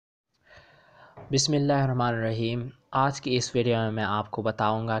بسم اللہ الرحمن الرحیم۔ آج کی اس ویڈیو میں آپ کو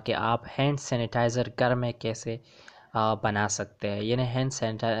بتاؤں گا کہ آپ ہینڈ سینیٹائزر گھر میں کیسے بنا سکتے ہیں، یعنی ہینڈ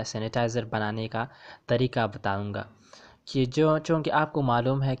سینیٹائزر بنانے کا طریقہ بتاؤں گا کہ چونکہ آپ کو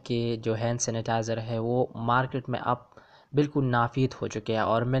معلوم ہے کہ جو ہینڈ سینیٹائزر ہے وہ مارکیٹ میں اب بالکل نافید ہو چکے ہیں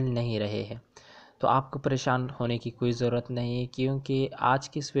اور مل نہیں رہے ہیں، تو آپ کو پریشان ہونے کی کوئی ضرورت نہیں ہے، کیونکہ آج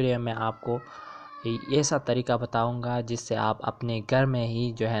کی اس ویڈیو میں آپ کو ایسا طریقہ بتاؤں گا جس سے آپ اپنے گھر میں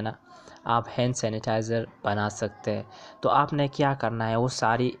ہی جو ہے نا آپ ہینڈ سینیٹائزر بنا سکتے ہیں۔ تو آپ نے کیا کرنا ہے وہ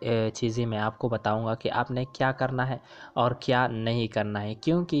ساری چیزیں میں آپ کو بتاؤں گا کہ آپ نے کیا کرنا ہے اور کیا نہیں کرنا ہے،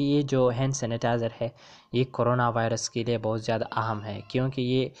 کیونکہ یہ جو ہینڈ سینیٹائزر ہے یہ کرونا وائرس کے لیے بہت زیادہ اہم ہے، کیونکہ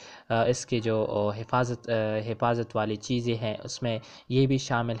یہ اس کی جو حفاظت والی چیزیں ہیں اس میں یہ بھی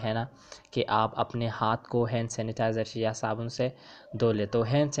شامل ہے نا کہ آپ اپنے ہاتھ کو ہینڈ سینیٹائزر یا صابن سے دھو لیں۔ تو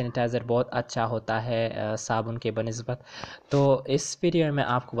ہینڈ سینیٹائزر بہت اچھا ہوتا ہے صابن کے بنسبت۔ تو اس ویڈیو میں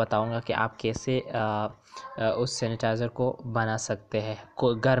آپ کو بتاؤں گا کہ آپ کیسے اس سینیٹائزر کو بنا سکتے ہیں،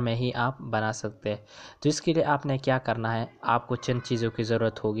 گھر میں ہی آپ بنا سکتے ہیں۔ تو اس کے لیے آپ نے کیا کرنا ہے، آپ کو چند چیزوں کی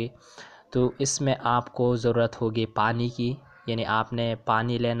ضرورت ہوگی۔ تو اس میں آپ کو ضرورت ہوگی پانی کی، یعنی آپ نے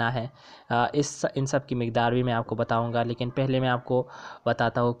پانی لینا ہے۔ ان سب کی مقدار بھی میں آپ کو بتاؤں گا، لیکن پہلے میں آپ کو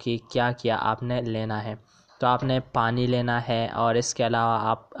بتاتا ہوں کہ کیا آپ نے لینا ہے۔ تو آپ نے پانی لینا ہے، اور اس کے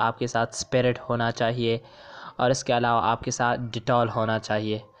علاوہ آپ کے ساتھ اسپرٹ ہونا چاہیے، اور اس کے علاوہ آپ کے ساتھ ڈیٹول ہونا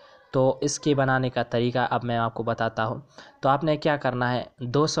چاہیے۔ تو اس کے بنانے کا طریقہ اب میں آپ کو بتاتا ہوں۔ تو آپ نے کیا کرنا ہے،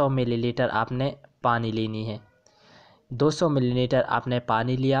 200 ملی لیٹر آپ نے پانی لینی ہے۔ 200 ملی لیٹر آپ نے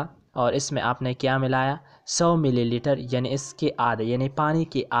پانی لیا، اور اس میں آپ نے کیا ملایا، 100 ملی لیٹر یعنی اس کے آدھے، یعنی پانی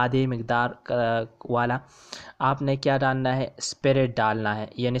کی آدھی مقدار والا آپ نے کیا ڈالنا ہے، اسپرٹ ڈالنا ہے،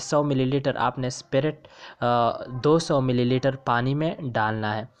 یعنی 100 ملی لیٹر آپ نے اسپرٹ 200 ملی لیٹر پانی میں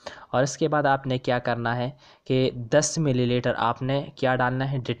ڈالنا ہے۔ اور اس کے بعد آپ نے کیا کرنا ہے کہ 10 ملی لیٹر آپ نے کیا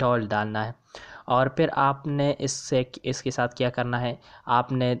ڈالنا ہے، ڈیٹول ڈالنا ہے۔ اور پھر آپ نے اس کے ساتھ کیا کرنا ہے،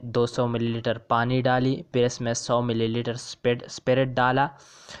 آپ نے 200 ملی لیٹر پانی ڈالی، پھر اس میں 100 ملی لیٹر اسپرٹ ڈالا،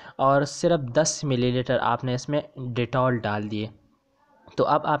 اور صرف 10 ملی لیٹر آپ نے اس میں ڈیٹول ڈال دیے۔ تو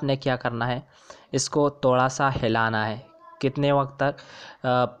اب آپ نے کیا کرنا ہے، اس کو تھوڑا سا ہلانا ہے۔ کتنے وقت تک،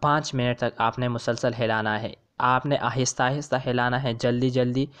 5 منٹ تک آپ نے مسلسل ہلانا ہے۔ آپ نے آہستہ آہستہ ہلانا ہے، جلدی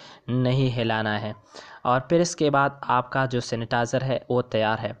جلدی نہیں ہلانا ہے۔ اور پھر اس کے بعد آپ کا جو سینیٹائزر ہے وہ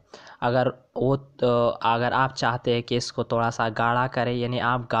تیار ہے۔ اگر آپ چاہتے ہیں کہ اس کو تھوڑا سا گاڑھا کریں، یعنی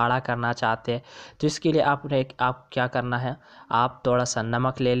آپ گاڑھا کرنا چاہتے ہیں، تو اس کے لیے آپ کیا کرنا ہے، آپ تھوڑا سا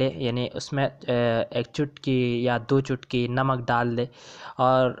نمک لے لیں، یعنی اس میں 1 چٹکی یا 2 چٹکی نمک ڈال دیں۔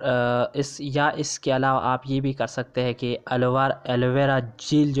 اور اس کے علاوہ آپ یہ بھی کر سکتے ہیں کہ ایلوویرا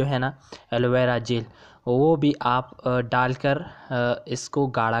جیل جو ہے نا، ایلوویرا جیل وہ بھی آپ ڈال کر اس کو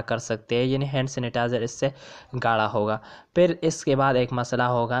گاڑھا کر سکتے ہیں، یعنی ہینڈ سینیٹائزر اس سے گاڑھا ہوگا۔ پھر اس کے بعد ایک مسئلہ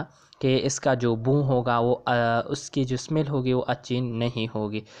ہوگا کہ اس کا جو بو ہوگا، وہ اس کی جو اسمیل ہوگی وہ اچھی نہیں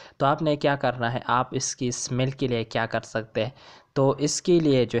ہوگی۔ تو آپ نے کیا کرنا ہے، آپ اس کی اسمیل کے لیے کیا کر سکتے ہیں، تو اس کے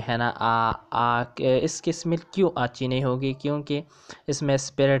لیے جو ہے نا اس کی اسمیل کیوں اچھی نہیں ہوگی، کیونکہ اس میں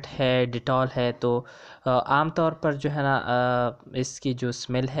اسپرٹ ہے، ڈیٹول ہے، تو عام طور پر جو ہے نا اس کی جو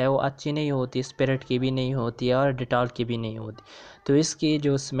اسمیل ہے وہ اچھی نہیں ہوتی، اسپرٹ کی بھی نہیں ہوتی ہے اور ڈیٹول کی بھی نہیں ہوتی۔ تو اس کی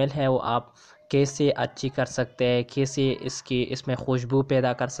جو اسمیل ہے وہ آپ کیسے اچھی کر سکتے ہیں، کیسے اس میں خوشبو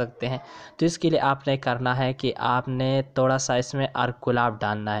پیدا کر سکتے ہیں، تو اس کے لیے آپ نے کرنا ہے کہ آپ نے تھوڑا سا اس میں ارگ گلاب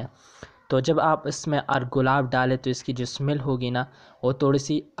ڈالنا ہے۔ تو جب آپ اس میں ارگ گلاب ڈالیں تو اس کی جو اسمیل ہوگی نا وہ تھوڑی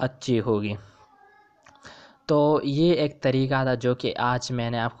سی اچھی ہوگی۔ تو یہ ایک طریقہ تھا جو کہ آج میں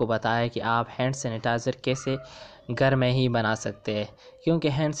نے آپ کو بتایا کہ آپ ہینڈ سینیٹائزر کیسے گھر میں ہی بنا سکتے ہیں، کیونکہ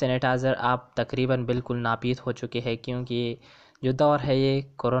ہینڈ سینیٹائزر آپ تقریباً بالکل ناپید ہو چکے ہیں، کیونکہ جو دور ہے یہ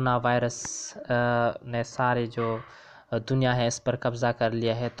کرونا وائرس نے سارے جو دنیا ہے اس پر قبضہ کر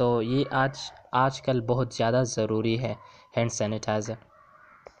لیا ہے، تو یہ آج کل بہت زیادہ ضروری ہے ہینڈ سینیٹائزر۔